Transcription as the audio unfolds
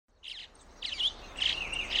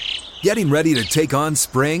Getting ready to take on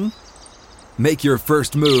spring? Make your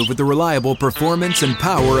first move with the reliable performance and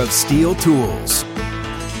power of Steel tools.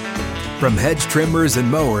 From hedge trimmers and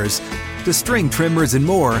mowers to string trimmers and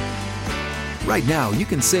more, right now you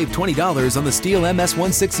can save $20 on the Steel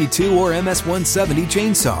MS-162 or MS-170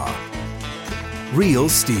 chainsaw. Real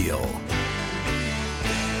Steel.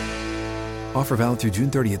 Offer valid through June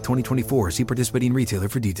 30th, 2024. See participating retailer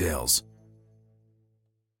for details.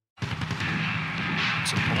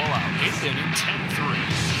 It's a blowout. 8th inning, 10-3.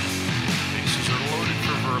 Bases are loaded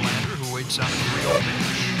for Verlander, who waits on a 3-0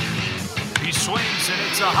 pitch. He swings, and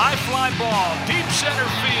it's a high fly ball. Deep center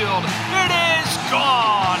field. It is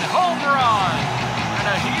gone. Home run. And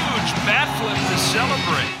a huge bat flip to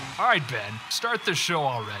celebrate. All right, Ben, start the show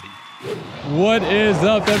already. What is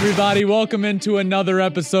up, everybody? Welcome into another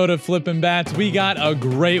episode of Flippin' Bats. We got a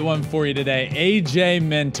great one for you today. AJ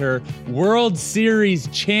Minter, World Series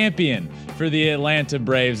champion for the Atlanta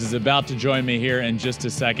Braves, is about to join me here in just a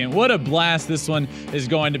second. What a blast this one is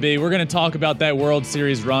going to be. We're going to talk about that World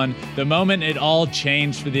Series run, the moment it all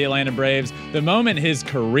changed for the Atlanta Braves, the moment his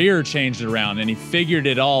career changed around and he figured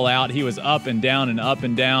it all out. He was up and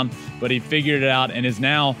down, but he figured it out and is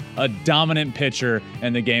now a dominant pitcher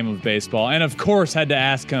in the game of baseball. And of course, had to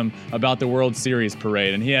ask him about the World Series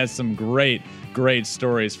parade, and he has some great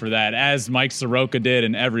stories for that, as Mike Soroka did,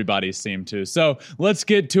 and everybody seemed to. So let's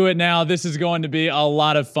get to it now. This is going to be a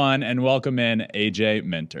lot of fun, and welcome in AJ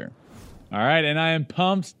Minter. All right, and I am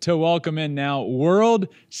pumped to welcome in now World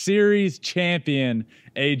Series champion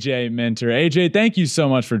AJ Minter. AJ, thank you so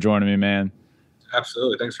much for joining me, man.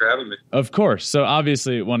 Absolutely. Thanks for having me. Of course. So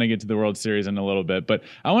obviously want to get to the World Series in a little bit, but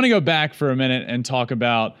I want to go back for a minute and talk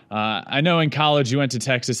about, I know in college you went to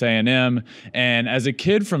Texas A&M, and as a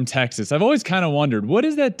kid from Texas, I've always kind of wondered, what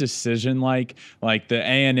is that decision like the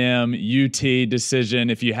A&M UT decision,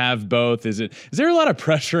 if you have both? Is there a lot of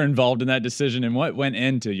pressure involved in that decision, and what went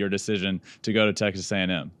into your decision to go to Texas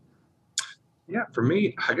A&M? Yeah, for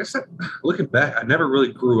me, I guess looking back, I never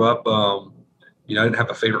really grew up, I didn't have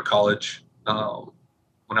a favorite college.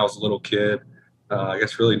 When I was a little kid, I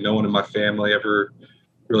guess really no one in my family ever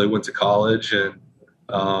really went to college.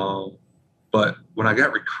 But when I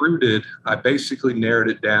got recruited, I basically narrowed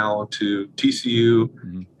it down to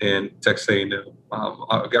TCU and Texas A&M.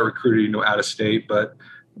 I got recruited, out of state, but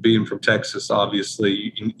being from Texas,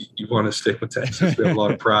 obviously you want to stick with Texas. We have a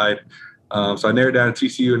lot of pride. So I narrowed down to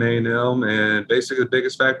TCU and A&M, and basically the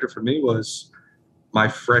biggest factor for me was my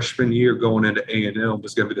freshman year going into A&M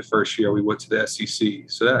was going to be the first year we went to the SEC.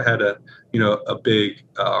 So that had a big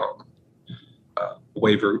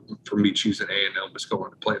waiver for me choosing A&M was going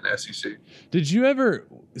to play in the SEC. Did you ever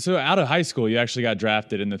 – so out of high school, you actually got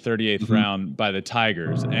drafted in the 38th round by the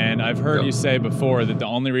Tigers. And I've heard you say before that the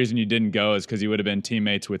only reason you didn't go is because you would have been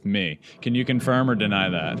teammates with me. Can you confirm or deny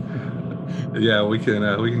that? Yeah, we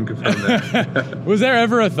can confirm that. Was there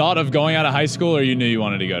ever a thought of going out of high school, or you knew you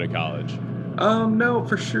wanted to go to college? No,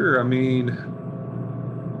 for sure. I mean,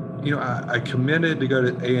 I committed to go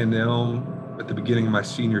to A&M at the beginning of my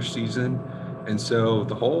senior season. And so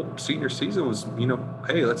the whole senior season was,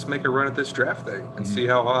 hey, let's make a run at this draft thing and see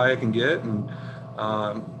how high I can get and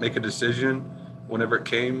make a decision whenever it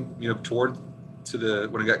came, when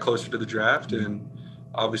it got closer to the draft. And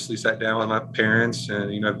obviously sat down with my parents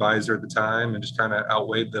and, advisor at the time and just kind of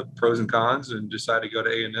outweighed the pros and cons and decided to go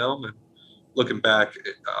to A&M. And looking back,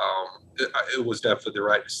 it was definitely the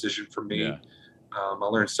right decision for me. Yeah. I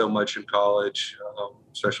learned so much in college,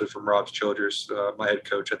 especially from Rob Childress, my head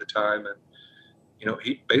coach at the time. And,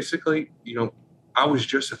 he basically, I was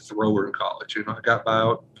just a thrower in college. I got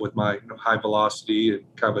by with my high velocity and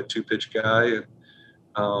kind of a two-pitch guy. And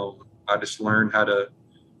I just learned how to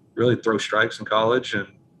really throw strikes in college. And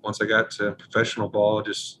once I got to professional ball,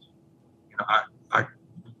 just, I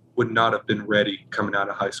would not have been ready coming out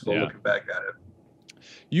of high school looking back at it.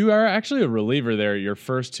 You are actually a reliever there your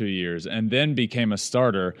first 2 years and then became a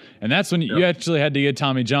starter. And that's when you actually had to get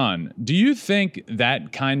Tommy John. Do you think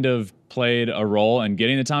that kind of played a role in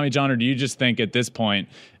getting the Tommy John, or do you just think at this point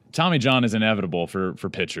Tommy John is inevitable for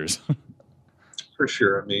pitchers? For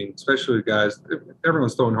sure. I mean, especially with guys,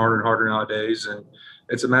 everyone's throwing harder and harder nowadays. And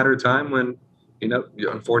it's a matter of time when,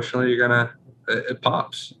 unfortunately it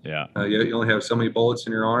pops. Yeah. You only have so many bullets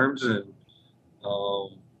in your arms. And,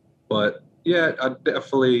 but yeah, I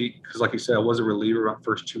definitely, because like you said, I was a reliever my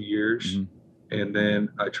first 2 years. And then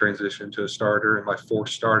I transitioned to a starter in my fourth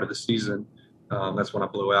start of the season. That's when I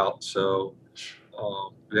blew out. So,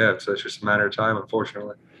 so it's just a matter of time,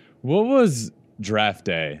 unfortunately. What was draft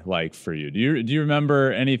day like for you? Do you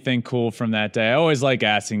remember anything cool from that day? I always like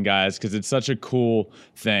asking guys because it's such a cool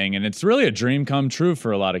thing, and it's really a dream come true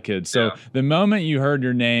for a lot of kids. So the moment you heard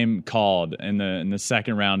your name called in the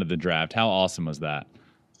second round of the draft, how awesome was that?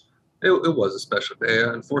 It was a special day.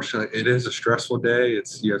 Unfortunately, it is a stressful day.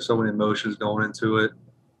 You have so many emotions going into it.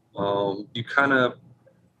 You kind of,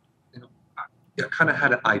 I kind of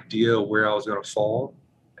had an idea where I was going to fall,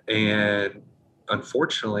 and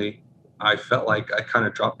unfortunately, I felt like I kind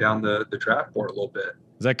of dropped down the draft board a little bit.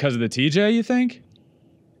 Is that because of the TJ, you think?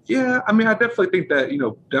 Yeah, I mean, I definitely think that,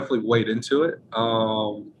 definitely weighed into it.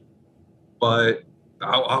 But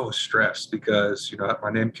I was stressed because, my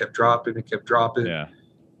name kept dropping and kept dropping. Yeah.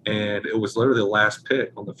 And it was literally the last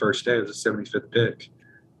pick on the first day. It was the 75th pick.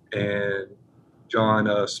 And John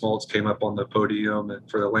Smoltz came up on the podium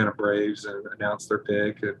for the Atlanta Braves and announced their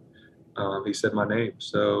pick. And he said my name.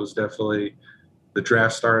 So it was definitely – the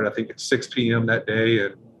draft started, I think, at 6 p.m. that day.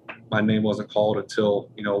 And my name wasn't called until,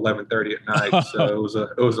 11:30 at night. So it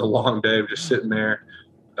was a long day of just sitting there.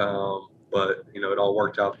 But, it all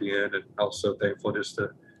worked out at the end. And I was so thankful just to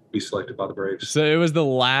be selected by the Braves. So it was the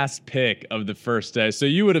last pick of the first day. So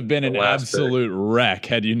you would have been an absolute wreck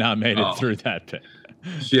had you not made it through that pick.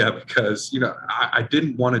 Yeah, because, I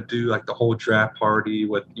didn't want to do like the whole draft party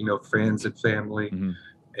with, friends and family.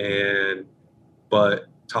 Mm-hmm. But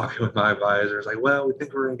talking with my advisors, like, well, we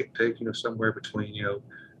think we're going to get picked, somewhere between,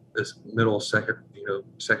 this middle second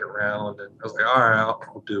round. And I was like, all right,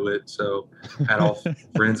 I'll do it. So had all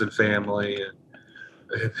friends and family, and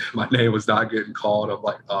my name was not getting called. I'm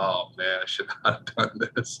like, oh man, I should not have done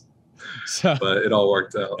this. But it all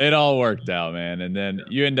worked out. It all worked out, man. And then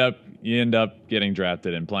you end up getting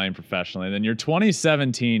drafted and playing professionally. And then your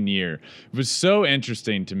 2017 year was so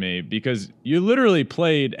interesting to me because you literally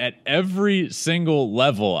played at every single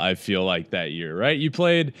level, I feel like, that year, right? You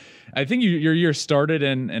played, I think your year started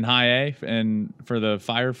in high A and for the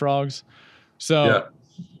Fire Frogs. So yeah.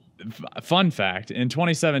 Fun fact, in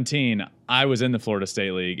 2017, I was in the Florida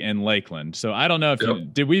State League in Lakeland. So I don't know if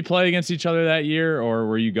did we play against each other that year, or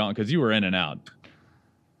were you gone? Because you were in and out.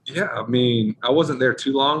 Yeah, I mean, I wasn't there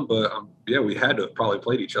too long, but we had to have probably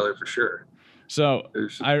played each other for sure. So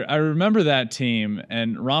I remember that team,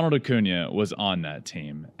 and Ronald Acuna was on that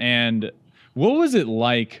team. And what was it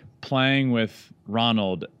like playing with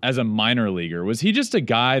Ronald as a minor leaguer? Was he just a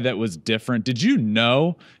guy that was different? Did you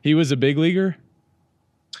know he was a big leaguer?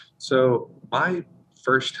 So my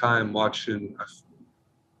first time watching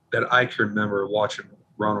that I can remember watching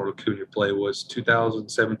Ronald Acuna play was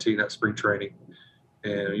 2017 at spring training.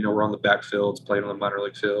 And, we're on the backfields, playing on the minor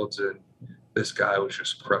league fields, and this guy was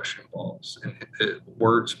just crushing balls. And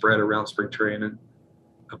word spread around spring training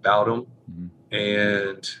about him. Mm-hmm.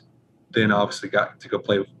 And then obviously got to go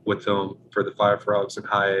play with him for the Fire Frogs in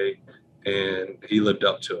high A, and he lived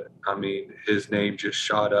up to it. I mean, his name just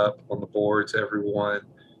shot up on the boards. Everyone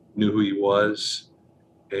knew who he was,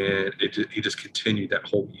 and he just continued that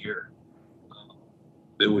whole year.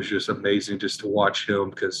 It was just amazing just to watch him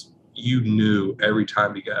because you knew every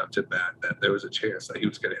time he got up to bat that there was a chance that he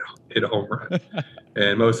was going to hit a home run.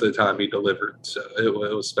 And most of the time he delivered. So it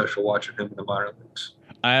was special watching him in the minor leagues.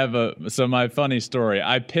 So my funny story,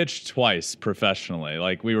 I pitched twice professionally.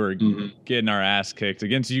 Like we were getting our ass kicked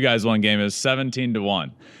against you guys one game. It was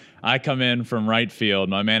 17-1. I come in from right field.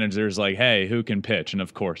 My manager's like, hey, who can pitch? And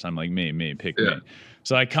of course, I'm like, me, pick me.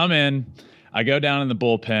 So I come in, I go down in the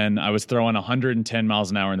bullpen. I was throwing 110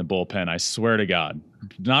 miles an hour in the bullpen. I swear to God.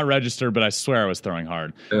 Not registered, but I swear I was throwing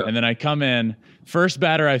hard. Yeah. And then I come in, first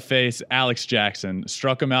batter I face, Alex Jackson,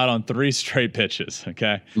 struck him out on 3 straight pitches,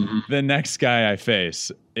 okay? Mm-hmm. The next guy I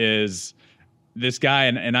face is this guy,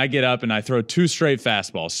 and I get up and I throw 2 straight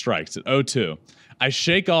fastballs, strikes at 0-2. I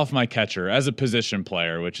shake off my catcher as a position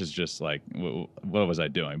player, which is just like, what was I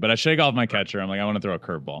doing? But I shake off my catcher. I'm like, I want to throw a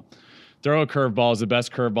curveball. Throw a curveball is the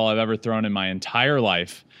best curveball I've ever thrown in my entire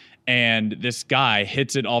life. And this guy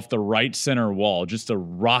hits it off the right center wall, just a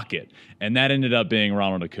rocket. And that ended up being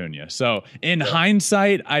Ronald Acuna. So in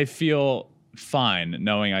hindsight, I feel fine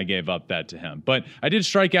knowing I gave up that to him. But I did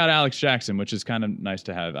strike out Alex Jackson, which is kind of nice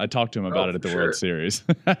to have. I talked to him about it at the World Series.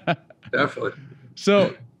 Definitely.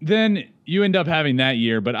 So then you end up having that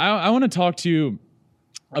year. But I want to talk to you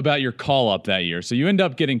about your call up that year. So you end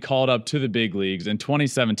up getting called up to the big leagues in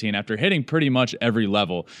 2017 after hitting pretty much every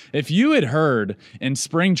level. If you had heard in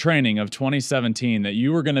spring training of 2017 that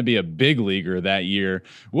you were going to be a big leaguer that year,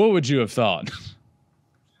 what would you have thought?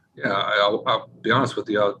 Yeah, I'll be honest with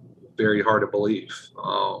you, very hard to believe.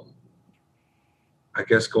 I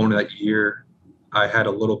guess going to that year, I had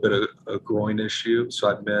a little bit of a groin issue, so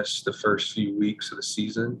I missed the first few weeks of the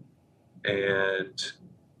season. And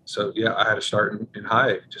So yeah, I had to start in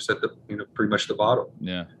high, just at the pretty much the bottom.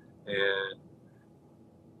 Yeah. And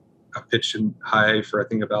I pitched in high for I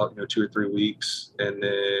think about 2 or 3 weeks, and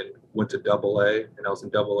then went to Double A, and I was in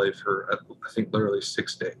Double A for I think literally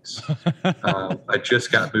 6 days. I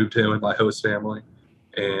just got moved in with my host family,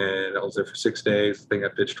 and I was there for 6 days. I think I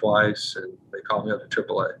pitched twice, and they called me up to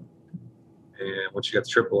Triple A. And once you got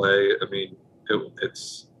to Triple A, I mean,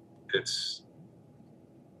 it's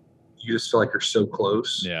you just feel like you're so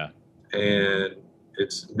close. Yeah. And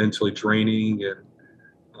it's mentally draining, and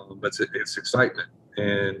but it's excitement.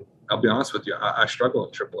 And I'll be honest with you, I struggled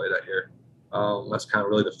in AAA that year. That's kind of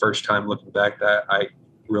really the first time looking back that I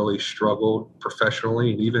really struggled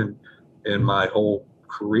professionally and even in my whole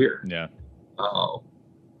career. Yeah.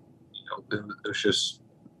 It was just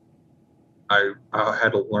I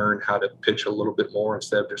had to learn how to pitch a little bit more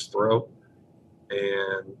instead of just throw.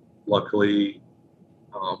 And luckily,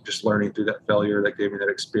 just learning through that failure, that gave me that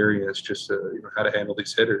experience, just to, how to handle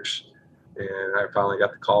these hitters. And I finally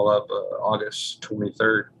got the call up August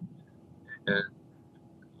 23rd, and it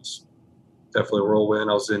was definitely a whirlwind.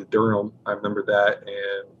 I was in Durham, I remember that,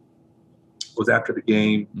 and it was after the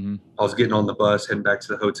game. Mm-hmm. I was getting on the bus, heading back to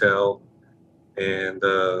the hotel, and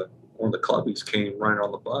one of the clubbies came running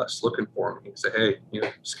on the bus looking for me. He said, "Hey,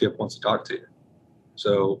 Skip wants to talk to you."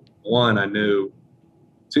 So one, I knew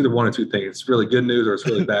it's either one or two things. It's really good news or it's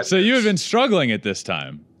really bad So news. you had been struggling at this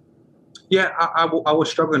time. Yeah, I was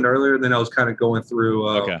struggling earlier. Then I was kind of going through,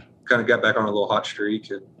 kind of got back on a little hot streak.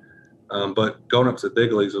 And but going up to the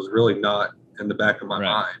big leagues was really not in the back of my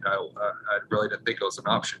mind. I really didn't think it was an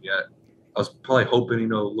option yet. I was probably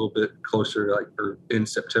hoping, a little bit closer to or in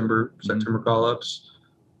September call-ups.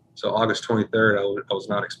 So August 23rd, I was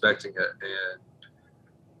not expecting it.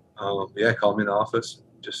 And called me in the office,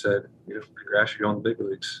 just said, congrats, you're going to the big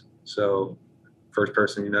leagues. So first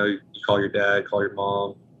person, you call your dad, call your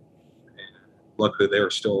mom. And luckily they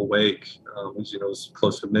were still awake. It was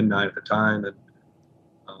close to midnight at the time. And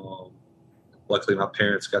luckily my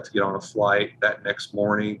parents got to get on a flight that next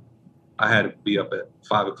morning. I had to be up at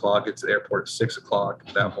 5 o'clock, get to the airport at 6 o'clock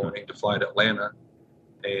that morning to fly to Atlanta,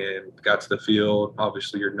 and got to the field.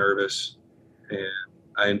 Obviously you're nervous, and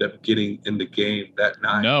I ended up getting in the game that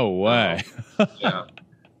night. No way. Yeah.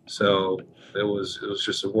 So it was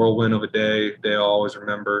just a whirlwind of a day I'll always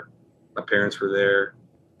remember. My parents were there,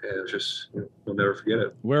 and it was just, we'll never forget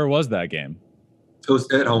it. Where was that game? It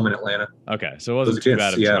was at home in Atlanta. Okay, so it wasn't too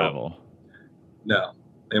bad of travel. No.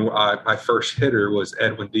 And my first hitter was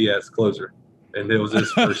Edwin Diaz, closer, and it was his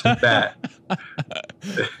first bat.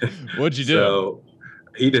 What'd you do? So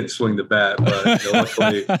he didn't swing the bat, but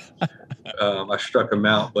luckily I struck him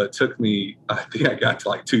out. But it took me, I think I got to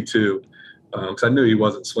 2-2 because I knew he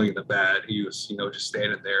wasn't swinging the bat. He was, just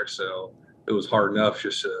standing there. So it was hard enough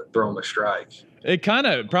just to throw him a strike. It kind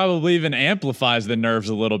of probably even amplifies the nerves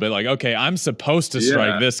a little bit. Like, okay, I'm supposed to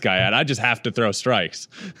strike this guy out. I just have to throw strikes.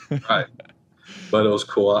 Right. But it was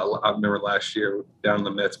cool. I remember last year down in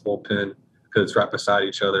the Mets bullpen, because it's right beside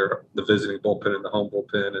each other, the visiting bullpen and the home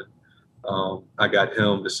bullpen. And I got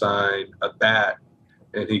him to sign a bat,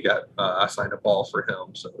 and he got I signed a ball for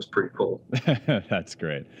him. So it was pretty cool. That's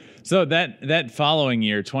great. So that following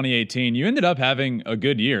year, 2018, you ended up having a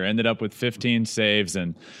good year, ended up with 15 saves.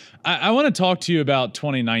 And I want to talk to you about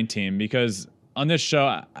 2019, because on this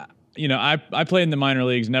show, I played in the minor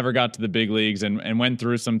leagues, never got to the big leagues, and went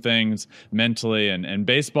through some things mentally. And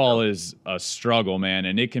baseball is a struggle, man,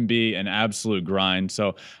 and it can be an absolute grind.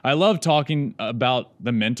 So I love talking about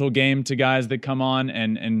the mental game to guys that come on,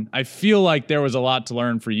 and I feel like there was a lot to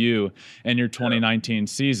learn for you in your 2019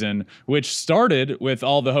 season, which started with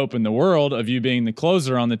all the hope in the world of you being the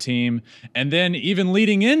closer on the team, and then even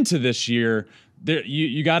leading into this year,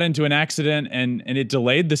 you got into an accident and it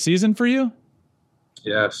delayed the season for you?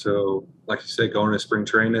 Yeah, so like you said, going to spring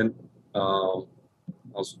training, I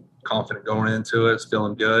was confident going into it,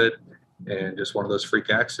 feeling good, and just one of those freak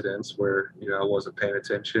accidents where, I wasn't paying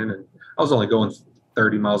attention, and I was only going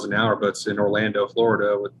 30 miles an hour, but it's in Orlando,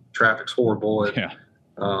 Florida, with traffic's horrible, and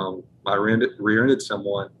I rear-ended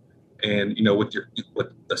someone, and with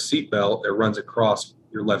the seatbelt, it runs across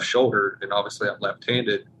your left shoulder, and obviously I'm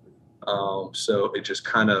left-handed, so it just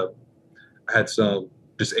kind of had some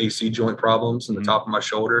just AC joint problems in the top of my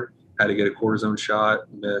shoulder. Had to get a cortisone shot,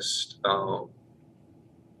 missed the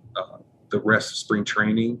rest of spring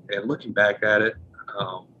training. And looking back at it,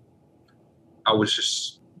 I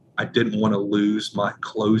didn't want to lose my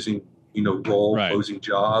closing, role, closing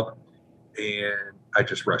job. And I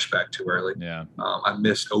just rushed back too early. Yeah. I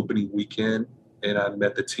missed opening weekend, and I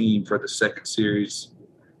met the team for the second series.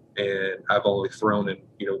 And I've only thrown in,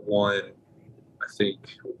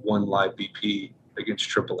 one live BP against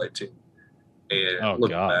AAA team. And Oh,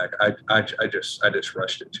 looking God. back, I just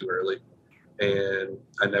rushed it too early, and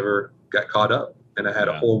I never got caught up. And I had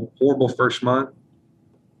a horrible first month.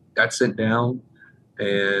 Got sent down,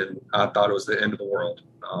 and I thought it was the end of the world.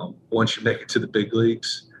 Once you make it to the big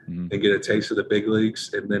leagues and get a taste of the big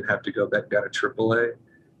leagues, and then have to go back down to AAA,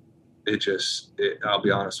 I'll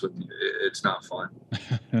be honest with you, it's not fun.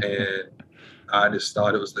 And I just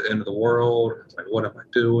thought it was the end of the world. It's like, what am I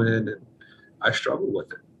doing? And I struggled with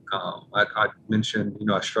it. I mentioned,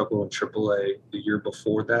 I struggled in AAA the year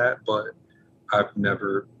before that, but I've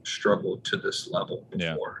never struggled to this level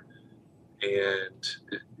before. And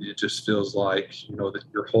it just feels like, that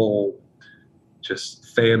your whole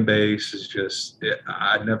just fan base is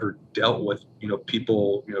I never dealt with,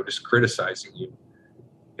 people, just criticizing you.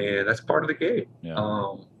 And that's part of the game. Yeah.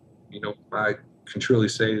 I can truly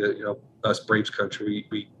say that, us Braves country,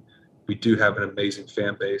 we do have an amazing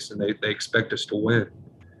fan base, and they expect us to win.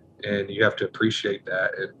 And you have to appreciate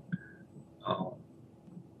that. And,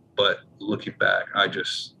 but looking back, I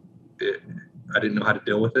didn't know how to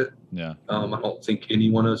deal with it. Yeah. I don't think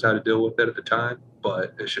anyone knows how to deal with it at the time,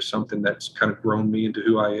 but it's just something that's kind of grown me into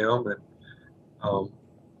who I am. And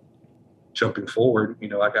jumping forward,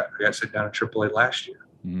 I got sent down in AAA last year.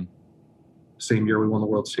 Mm-hmm. Same year we won the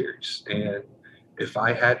World Series. And if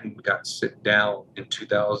I hadn't got sent down in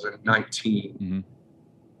 2019,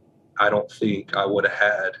 I don't think I would have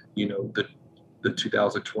had, the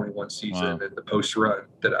 2021 season and the post run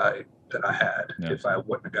that I had if I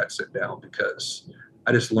wouldn't have got sent down, because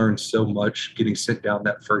I just learned so much getting sent down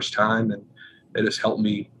that first time, and it has helped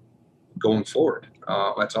me going forward.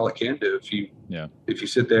 That's all I can do. If you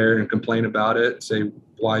sit there and complain about it and say,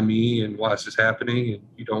 why me and why is this happening, and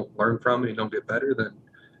you don't learn from it, you don't get better, then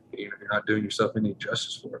you're not doing yourself any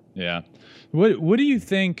justice for it. Yeah. What do you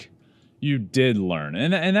think you did learn?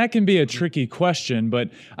 And that can be a tricky question,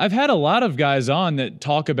 but I've had a lot of guys on that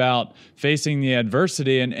talk about facing the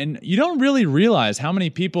adversity, and you don't really realize how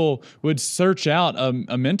many people would search out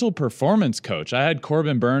a mental performance coach. I had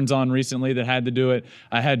Corbin Burns on recently that had to do it.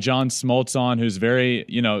 I had John Smoltz on, who's very,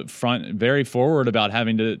 very forward about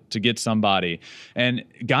having to get somebody, and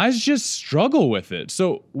guys just struggle with it.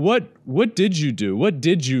 So what did you do? What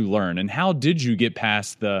did you learn? And how did you get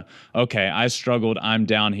past okay, I struggled, I'm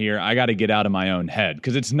down here, I got to get out of my own head?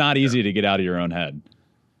 Because it's not easy to get out of your own head.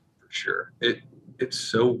 For sure. It's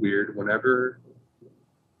so weird whenever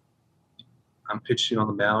I'm pitching on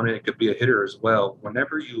the mound, and it could be a hitter as well.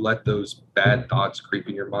 Whenever you let those bad thoughts creep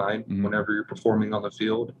in your mind, whenever you're performing on the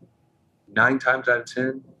field, 9 times out of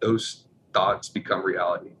 10, those thoughts become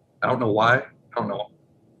reality. I don't know why. I don't know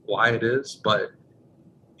why it is, but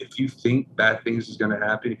if you think bad things is going to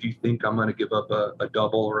happen, if you think I'm going to give up a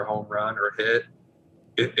double or a home run or a hit,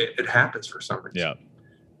 it happens for some reason.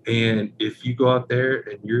 Yeah. And if you go out there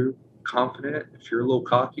and you're confident, if you're a little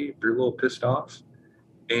cocky, if you're a little pissed off,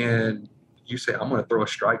 and you say, I'm going to throw a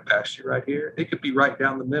strike past you right here, it could be right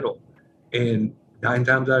down the middle. And 9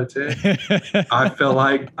 times out of 10, I feel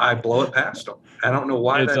like I blow it past them. I don't know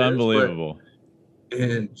why it's unbelievable.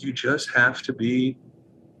 And you just have to be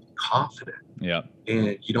confident. Yeah.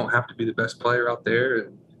 And you don't have to be the best player out there.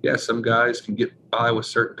 And yeah, some guys can get by with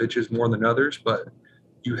certain pitches more than others, but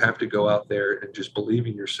you have to go out there and just believe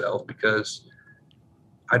in yourself, because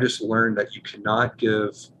I just learned that you cannot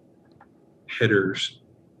give hitters,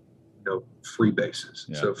 free bases.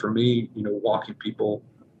 Yeah. So for me, walking people,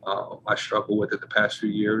 I struggle with it the past few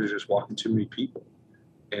years, just walking too many people.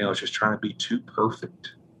 And I was just trying to be too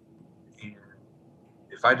perfect. And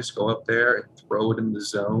if I just go up there and throw it in the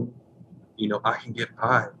zone, I can get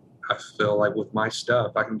by. I feel like with my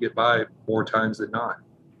stuff, I can get by more times than not.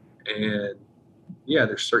 And yeah,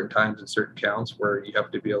 there's certain times and certain counts where you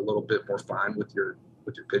have to be a little bit more fine with your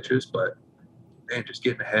pitches, but man, just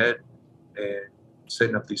getting ahead and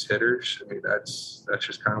setting up these hitters, I mean, that's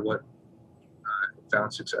just kind of what I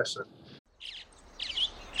found success in.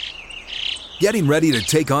 Getting ready to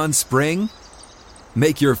take on spring?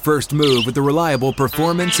 Make your first move with the reliable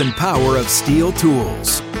performance and power of Steel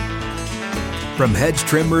tools. From hedge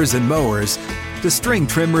trimmers and mowers to string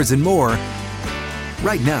trimmers and more,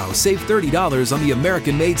 right now, save $30 on the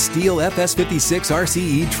American-made Steel FS56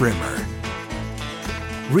 RCE trimmer.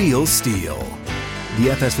 Real Steel. The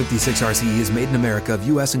FS56 RCE is made in America of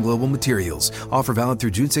U.S. and global materials. Offer valid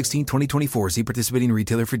through June 16, 2024. See participating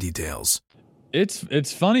retailer for details.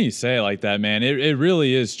 It's funny you say it like that, man. It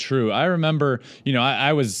really is true. I remember,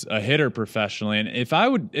 I was a hitter professionally, and if I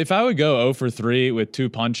would go 0 for 3 with 2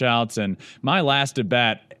 punch outs, and my last at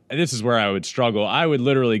bat, this is where I would struggle. I would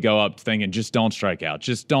literally go up thinking, just don't strike out.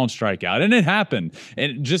 Just don't strike out. And it happened.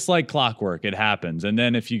 And just like clockwork, it happens. And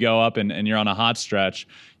then if you go up and you're on a hot stretch,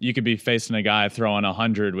 you could be facing a guy throwing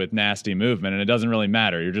 100 with nasty movement, and it doesn't really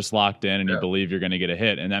matter. You're just locked in and you believe you're going to get a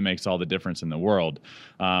hit, and that makes all the difference in the world.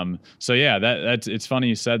 So yeah, that's it's funny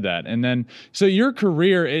you said that. And then, so your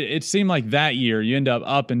career, it seemed like that year you end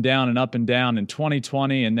up and down in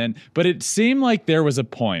 2020, and then, but it seemed like there was a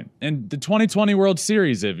point in the 2020 World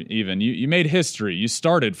Series. Even you made history. You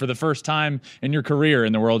started for the first time in your career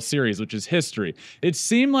in the World Series, which is history. It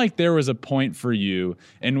seemed like there was a point for you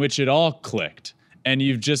in which it all clicked, and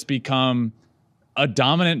you've just become a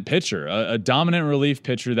dominant pitcher, a dominant relief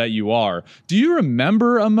pitcher that you are. Do you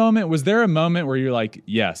remember a moment? Was there a moment where you're like,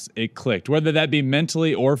 yes, it clicked, whether that be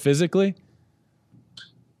mentally or physically?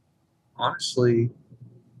 Honestly,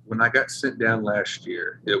 when I got sent down last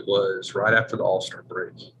year, it was right after the All-Star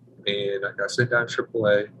break. And I got sent down to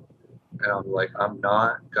AAA, and I'm like, I'm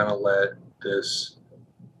not going to let this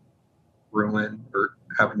ruin or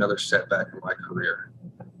have another setback in my career.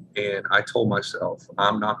 And I told myself,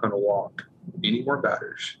 I'm not going to walk any more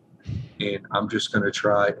batters, and I'm just going to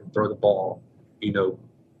try and throw the ball,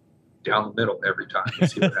 down the middle every time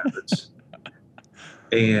and see what happens.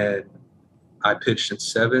 And I pitched in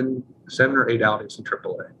seven or eight outings in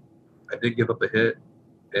AAA. I didn't give up a hit,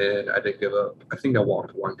 and I didn't give up. I think I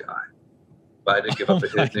walked one guy, but I didn't give up a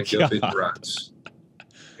hit, didn't give up any runs.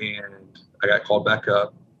 And I got called back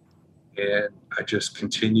up, and I just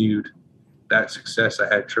continued that success I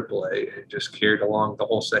had at AAA. It just carried along the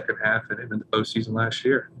whole second half and into the postseason last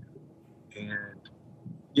year. And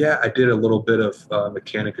yeah, I did a little bit of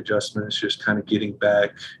mechanic adjustments, just kind of getting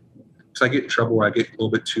back. Because I get in trouble where I get a little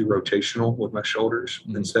bit too rotational with my shoulders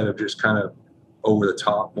instead of just kind of over the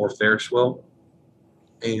top, more Ferris wheel.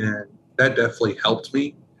 And that definitely helped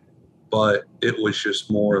me, but it was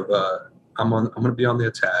just more of I'm going to be on the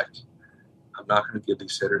attack. I'm not going to give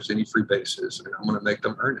these hitters any free bases, and I'm going to make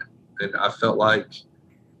them earn it. And I felt like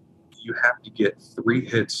you have to get 3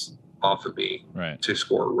 hits off of me to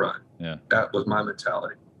score a run. Yeah, that was my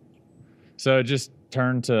mentality. So it just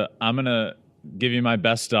turned to, I'm going to give you my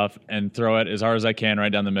best stuff and throw it as hard as I can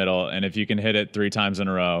right down the middle. And if you can hit it 3 times in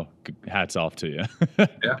a row, hats off to you.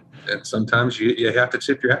 Yeah. And sometimes you have to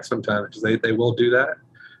tip your hat sometimes, because they will do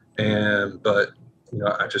that. But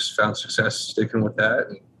I just found success sticking with that.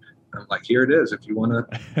 And I'm like, here it is. If you want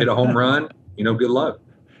to hit a home run, good luck.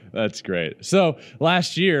 That's great. So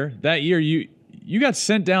that year you got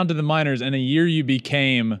sent down to the minors, and a year you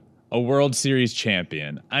became a World Series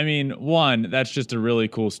champion. I mean, one, that's just a really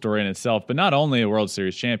cool story in itself, but not only a World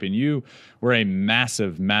Series champion, you were a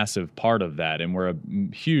massive, massive part of that, and were a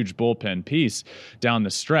huge bullpen piece down the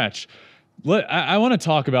stretch. I want to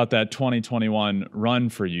talk about that 2021 run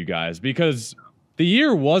for you guys, because the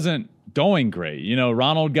year wasn't going great.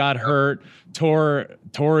 Ronald got hurt, tore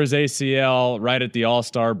his ACL right at the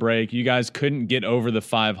All-Star break. You guys couldn't get over the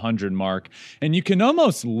 500 mark, and you can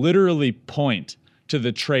almost literally point to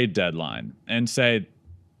the trade deadline and say,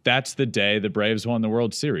 that's the day the Braves won the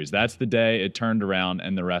World Series. That's the day it turned around,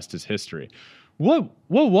 and the rest is history. What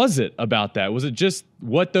was it about that? Was it just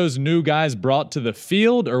what those new guys brought to the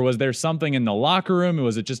field, or was there something in the locker room?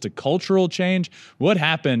 Was it just a cultural change? What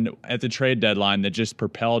happened at the trade deadline that just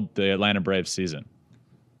propelled the Atlanta Braves season?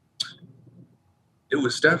 It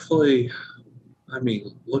was definitely,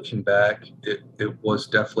 looking back, it was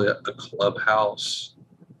definitely a clubhouse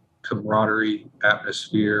camaraderie,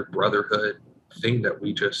 atmosphere, brotherhood thing that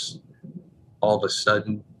we just all of a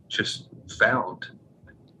sudden just found.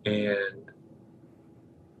 And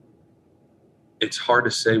it's hard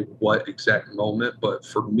to say what exact moment, but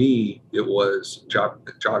for me, it was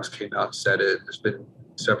Jogs came out and said it. There's been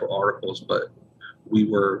several articles, but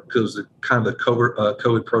because the kind of the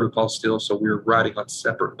COVID protocol still, so we were riding on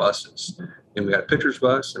separate buses, and we had a pitcher's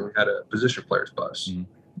bus and we had a position player's bus. Mm-hmm.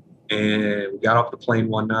 And we got off the plane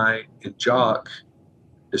one night, and Jock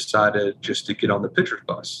decided just to get on the pitcher's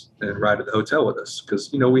bus and ride to the hotel with us, because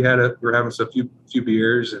we were having a few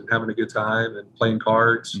beers and having a good time and playing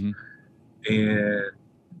cards. Mm-hmm. And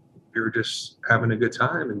we were just having a good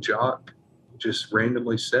time, and Jock just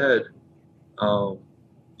randomly said,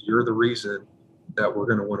 you're the reason that we're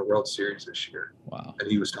going to win a World Series this year. Wow. And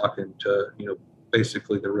he was talking to,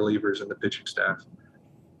 basically the relievers and the pitching staff.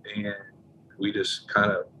 And we just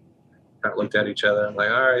kind of looked at each other and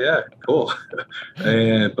like, all right, yeah, cool.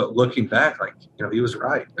 But looking back, he was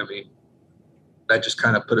right. That just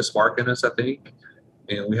kind of put a spark in us, I think.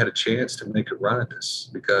 And we had a chance to make a run at this,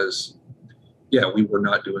 because we were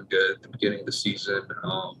not doing good at the beginning of the season.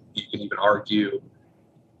 You can even argue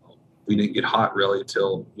we didn't get hot really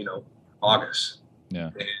until, August. Yeah.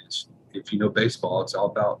 And if you know baseball, it's all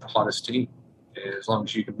about the hottest team. And as long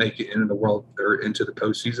as you can make it into the world or into the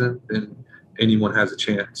postseason, then anyone has a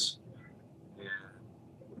chance. And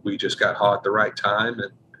we just got hot at the right time,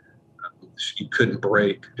 and you couldn't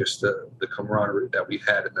break just the camaraderie that we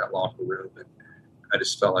had in that locker room. And I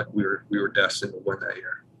just felt like we were destined to win that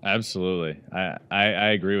year. Absolutely. I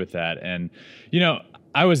agree with that. And, you know,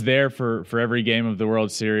 I was there for every game of the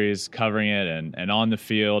World Series, covering it and on the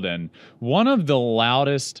field. And one of the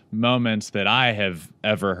loudest moments that I have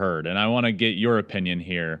ever heard, and I want to get your opinion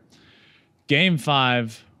here, Game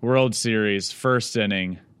 5, World Series, first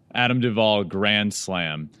inning, Adam Duvall grand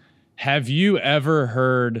slam. Have you ever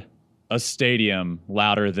heard a stadium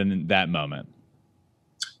louder than that moment?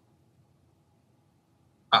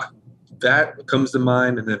 That comes to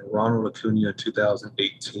mind, and then Ronald Acuna in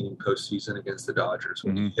 2018 postseason against the Dodgers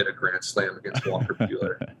when he hit a grand slam against Walker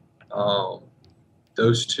Buehler.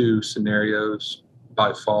 Those two scenarios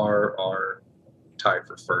by far are tied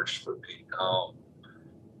for first for me.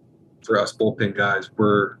 For us bullpen guys,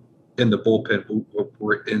 we're in the bullpen.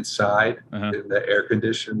 We're inside in the air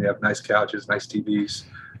conditioning. We have nice couches, nice TVs.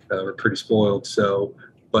 We're pretty spoiled. So,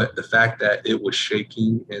 but the fact that it was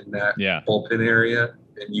shaking in that bullpen area,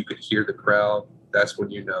 and you could hear the crowd, that's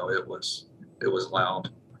when you know it was loud.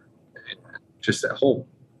 And just the whole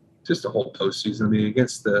postseason. I mean,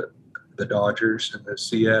 against the Dodgers and the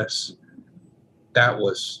CS, that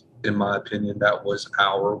was, in my opinion, that was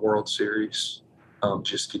our World Series.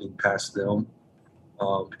 Just getting past them,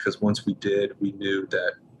 because once we did, we knew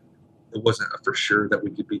that it wasn't for sure that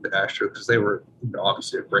we could beat the Astros, because they were, you know,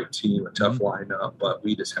 obviously a great team, a tough lineup, but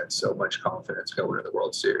we just had so much confidence going into the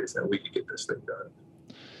World Series that we could get this thing done.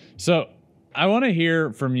 So I want to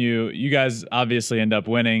hear from you. You guys obviously end up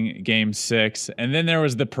winning Game 6, and then there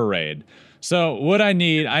was the parade. So what I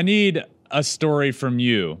need a story from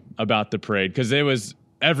you about the parade, because it was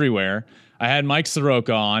everywhere. I had Mike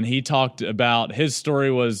Soroka on. He talked about his story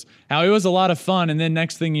was how it was a lot of fun. And then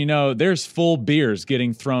next thing you know, there's full beers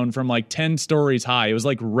getting thrown from like 10 stories high. It was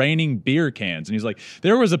like raining beer cans. And he's like,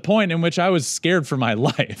 there was a point in which I was scared for my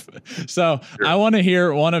life. So sure. I want to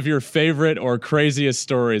hear one of your favorite or craziest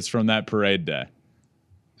stories from that parade day.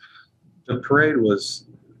 The parade was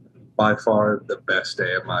by far the best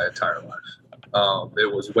day of my entire life.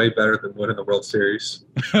 It was way better than winning the World Series.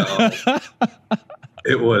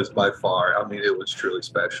 It was by far. I mean, it was truly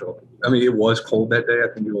special. I mean, it was cold that day. I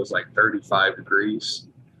think it was like 35 degrees.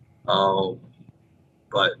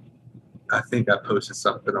 But I think I posted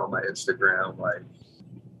something on my Instagram, like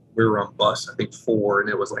we were on bus, I think 4, and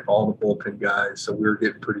it was like all the bullpen guys. So we were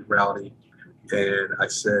getting pretty rowdy. And I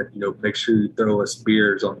said, you know, make sure you throw us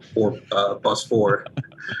beers on bus 4.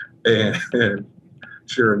 and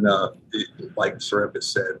sure enough, like Soroka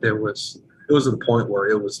said, it was at the point where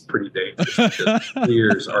it was pretty dangerous because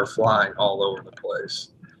beers are flying all over the place.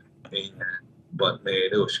 But man,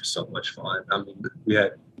 it was just so much fun. I mean, we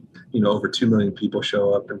had, you know, over 2 million people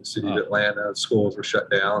show up in the city of Atlanta. Schools were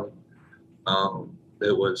shut down.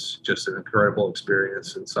 It was just an incredible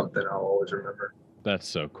experience and something I'll always remember. That's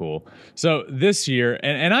so cool. So this year,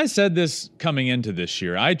 and I said this coming into this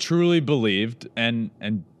year, I truly believed and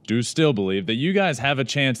do still believe that you guys have a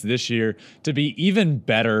chance this year to be even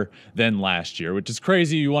better than last year, which is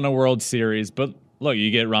crazy. You won a World Series, but look, you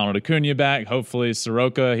get Ronald Acuna back, hopefully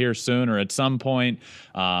Soroka here soon or at some point.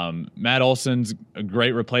 Matt Olson's a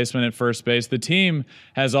great replacement at first base. The team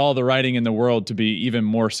has all the writing in the world to be even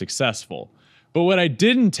more successful. But what I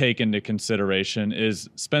didn't take into consideration is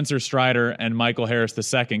Spencer Strider and Michael Harris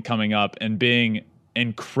II coming up and being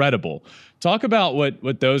incredible. Talk about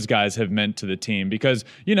what those guys have meant to the team, because,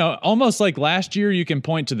 you know, almost like last year, you can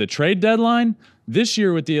point to the trade deadline. This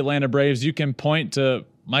year with the Atlanta Braves, you can point to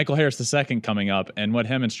Michael Harris II coming up, and what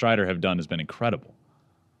him and Strider have done has been incredible.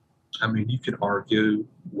 I mean, you can argue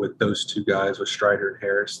with those two guys, with Strider and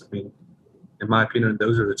Harris. I mean, in my opinion,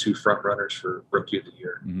 those are the two front runners for Rookie of the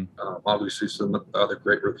Year. Obviously, some other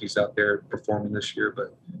great rookies out there performing this year,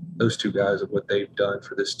 but those two guys, of what they've done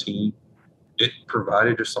for this team, it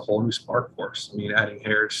provided just a whole new spark for us. I mean, adding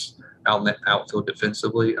Harris out in the outfield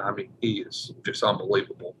defensively, I mean, he is just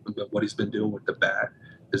unbelievable. But what he's been doing with the bat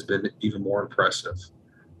has been even more impressive.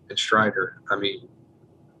 And Strider, I mean,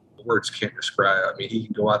 words can't describe. I mean, he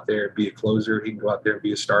can go out there and be a closer. He can go out there and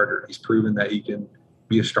be a starter. He's proven that he can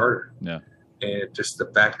be a starter. Yeah. And just the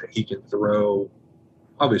fact that he can throw,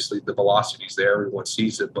 obviously the velocity's there, everyone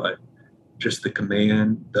sees it, but just the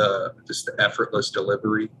command, just the effortless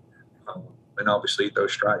delivery, and obviously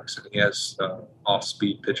those strikes, and he has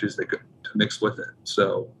off-speed pitches that could to mix with it.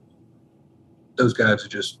 So those guys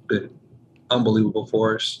have just been unbelievable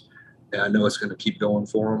for us, and I know it's going to keep going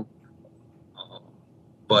for them.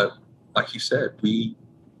 But like you said, we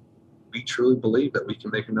truly believe that we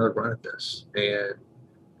can make another run at this. And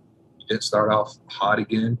we didn't start off hot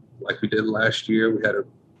again like we did last year. We had a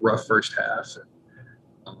rough first half.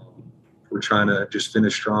 And, we're trying to just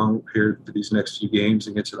finish strong here for these next few games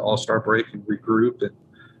and get to the All-Star break and regroup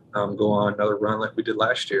and go on another run like we did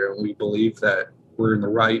last year. And we believe that we're in the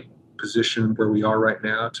right position where we are right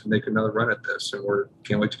now to make another run at this. And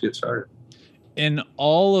can't wait to get started. In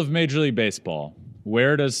all of Major League Baseball,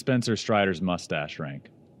 where does Spencer Strider's mustache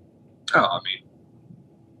rank? Oh, I mean,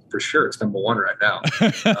 for sure, it's number one right now.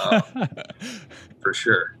 For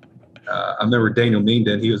sure. I remember Daniel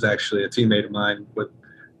Minden. He was actually a teammate of mine with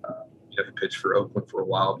he pitched for Oakland for a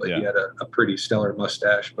while, but he had a pretty stellar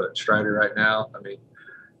mustache. But Strider right now, I mean,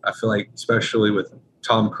 I feel like especially with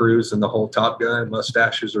Tom Cruise and the whole Top Gun,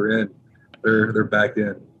 mustaches are in. They're back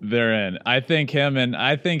in. They're in. I think him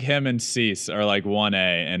and Cease are like 1A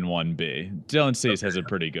and 1B. Dylan Cease has a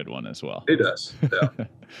pretty good one as well. He does. Yeah.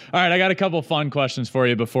 All right, I got a couple fun questions for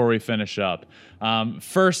you before we finish up.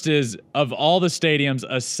 First is, of all the stadiums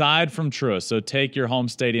aside from Truist, so take your home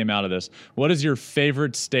stadium out of this, what is your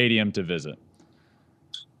favorite stadium to visit?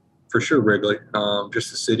 For sure, Wrigley. Just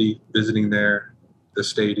the city, visiting there, the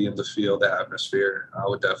stadium, the field, the atmosphere. I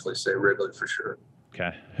would definitely say Wrigley for sure.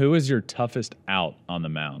 Okay. Who is your toughest out on the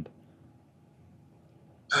mound?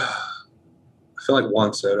 I feel like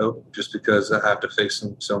Juan Soto, just because I have to face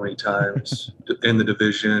him so many times in the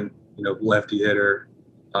division. Lefty hitter.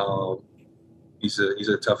 He's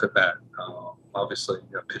a tough at bat. Obviously,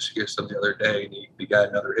 pitched against him the other day, and he got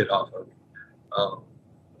another hit off of him.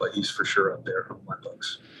 But he's for sure up there on my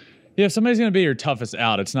books. Yeah, if somebody's going to be your toughest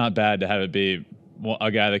out, it's not bad to have it be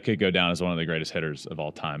a guy that could go down as one of the greatest hitters of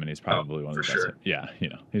all time, and he's probably one of the best. Sure. Yeah,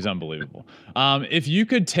 he's unbelievable. If you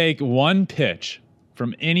could take one pitch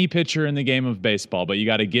from any pitcher in the game of baseball, but you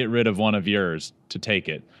got to get rid of one of yours to take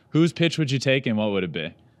it, whose pitch would you take, and what would it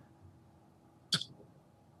be?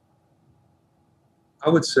 I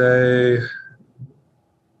would say,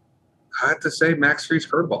 I have to say Max Fried's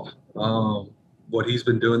curveball. What he's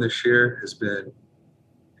been doing this year has been,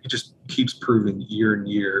 he just keeps proving year and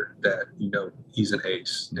year that, he's an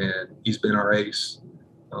ace, and he's been our ace.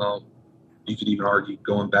 You could even argue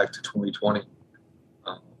going back to 2020.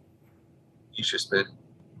 He's just been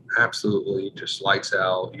absolutely just lights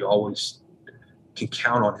out. You always can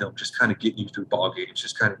count on him just kind of getting you through ball games,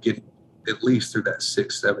 just kind of getting at least through that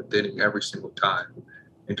 6th, 7th inning every single time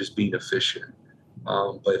and just being efficient.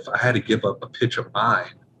 But if I had to give up a pitch of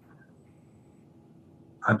mine,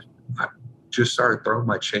 I just started throwing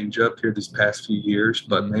my changeup here these past few years,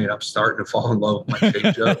 but man, I'm starting to fall in love with my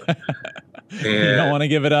changeup. You don't want to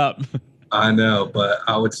give it up. I know, but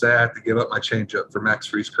I would say I have to give up my changeup for Max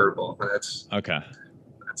Fried's curveball. That's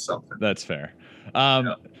something. That's fair.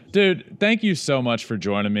 Dude, thank you so much for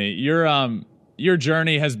joining me. Your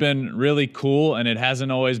journey has been really cool, and it hasn't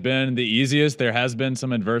always been the easiest. There has been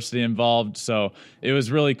some adversity involved, so it was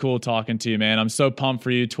really cool talking to you, man. I'm so pumped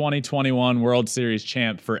for you. 2021 World Series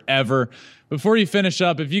champ forever. Before you finish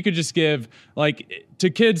up, if you could just give, to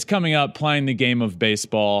kids coming up playing the game of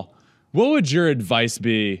baseball, what would your advice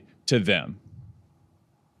be to them?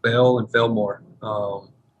 Fail and fail more.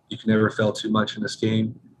 You can never fail too much in this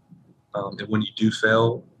game. And when you do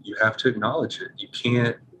fail, you have to acknowledge it. You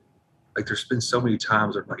can't, there's been so many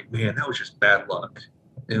times where I'm like, man, that was just bad luck.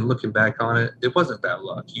 And looking back on it, it wasn't bad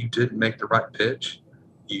luck. You didn't make the right pitch.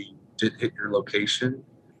 You didn't hit your location.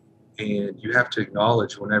 And you have to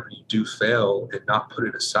acknowledge whenever you do fail and not put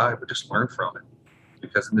it aside, but just learn from it.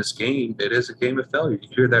 Because in this game, it is a game of failure. You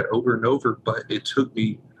hear that over and over, but it took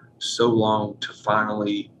me so long to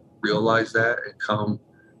finally realize that and come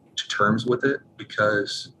to terms with it,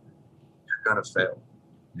 because you're going to fail.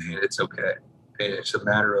 And it's okay. And it's a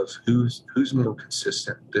matter of who's more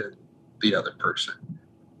consistent than the other person.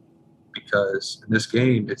 Because in this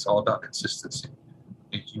game, it's all about consistency.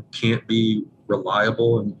 If you can't be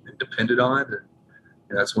reliable and depended on, then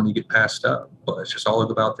that's when you get passed up. But it's just all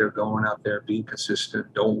about going out there, being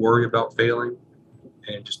consistent. Don't worry about failing,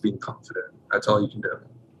 and just being confident. That's all you can do.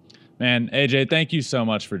 Man, AJ, thank you so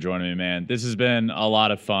much for joining me, man. This has been a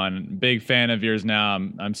lot of fun. Big fan of yours now.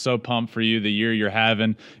 I'm so pumped for you, the year you're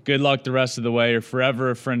having. Good luck the rest of the way. You're forever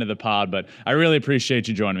a friend of the pod, but I really appreciate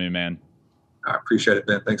you joining me, man. I appreciate it,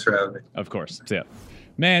 Ben. Thanks for having me. Of course. See ya.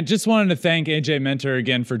 Man, just wanted to thank AJ Minter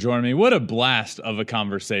again for joining me. What a blast of a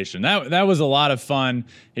conversation. That was a lot of fun.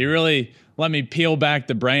 He really let me peel back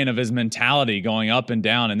the brain of his mentality going up and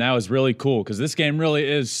down, and that was really cool because this game really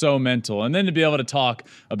is so mental. And then to be able to talk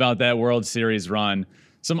about that World Series run,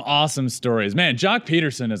 some awesome stories. Man, Jock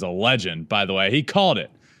Peterson is a legend, by the way. He called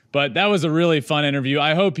it. But that was a really fun interview.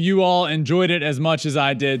 I hope you all enjoyed it as much as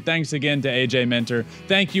I did. Thanks again to AJ Minter.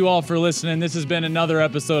 Thank you all for listening. This has been another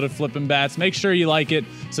episode of Flippin' Bats. Make sure you like it,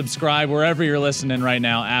 subscribe wherever you're listening right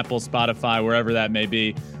now, Apple, Spotify, wherever that may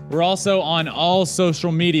be. We're also on all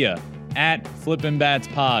social media at Flippin' Bats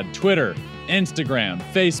Pod, Twitter, Instagram,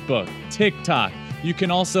 Facebook, TikTok. You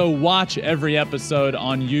can also watch every episode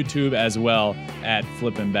on YouTube as well at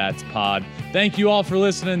Flippin' Bats Pod. Thank you all for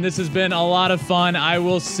listening. This has been a lot of fun. I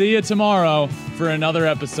will see you tomorrow for another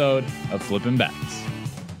episode of Flippin' Bats.